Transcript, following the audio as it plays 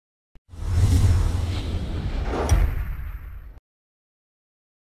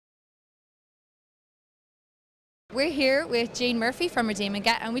We're here with Jane Murphy from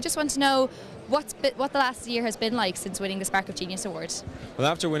Redeem&Get, and we just want to know what the last year has been like since winning the Spark of Genius Award. Well,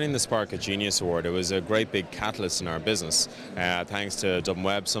 after winning the Spark of Genius Award, it was a great big catalyst in our business, thanks to Dublin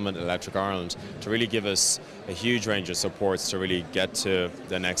Web Summit, Electric Ireland, to really give us a huge range of supports to really get to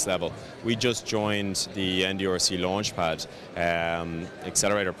the next level. We just joined the NDRC Launchpad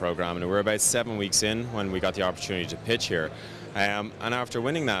accelerator program, and we were about 7 weeks in when we got the opportunity to pitch here. And after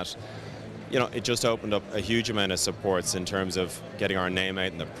winning that, it just opened up a huge amount of supports in terms of getting our name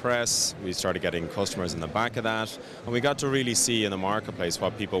out in the press. We started getting customers in the back of that, and we got to really see in the marketplace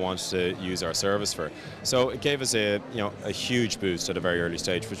what people wanted to use our service for. So it gave us a huge boost at a very early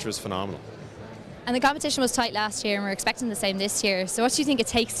stage, which was phenomenal. And the competition was tight last year, and we're expecting the same this year. So what do you think it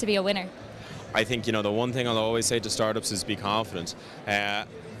takes to be a winner? I think, the one thing I'll always say to startups is be confident.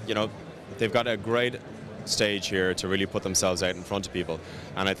 They've got a great stage here to really put themselves out in front of people,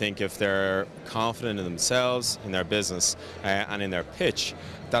 and I think if they're confident in themselves, in their business, and in their pitch,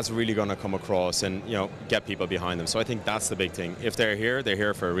 that's really going to come across and get people behind them. So I think that's the big thing. If they're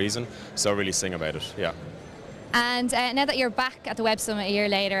here for a reason, so really sing about it. Yeah. And now that you're back at the Web Summit a year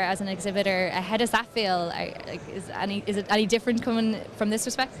later as an exhibitor, how does that feel? Is it any different coming from this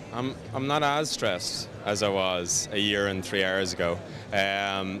respect? I'm not as stressed as I was a year and 3 hours ago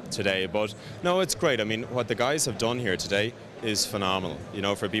today, but no, it's great. I mean, what the guys have done here today is phenomenal.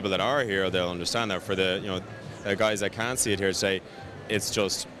 For people that are here, they'll understand that. For the guys that can't see it here today, it's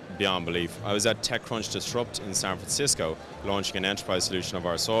just beyond belief. I was at TechCrunch Disrupt in San Francisco launching an enterprise solution of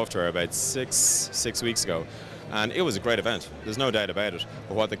our software about six weeks ago. And it was a great event, there's no doubt about it.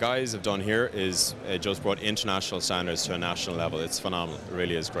 But what the guys have done here is just brought international standards to a national level. It's phenomenal, it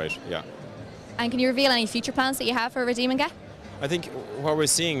really is great, yeah. And can you reveal any future plans that you have for Redeem&Get? I think what we're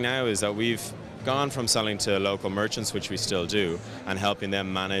seeing now is that we've gone from selling to local merchants, which we still do, and helping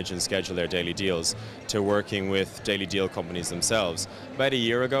them manage and schedule their daily deals, to working with daily deal companies themselves. About a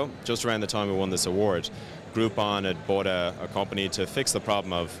year ago, just around the time we won this award, Groupon had bought a company to fix the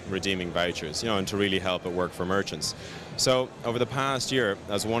problem of redeeming vouchers, and to really help it work for merchants. So over the past year,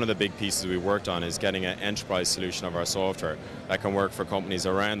 as one of the big pieces we worked on is getting an enterprise solution of our software that can work for companies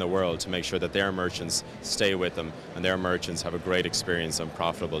around the world to make sure that their merchants stay with them and their merchants have a great experience and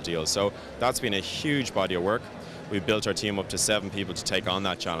profitable deals. So that's been a huge body of work. We've built our team up to 7 people to take on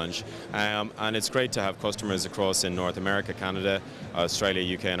that challenge, and it's great to have customers across in North America, Canada,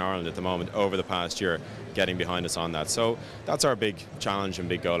 Australia, UK and Ireland at the moment over the past year getting behind us on that. So that's our big challenge and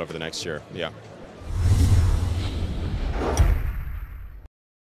big goal over the next year, yeah.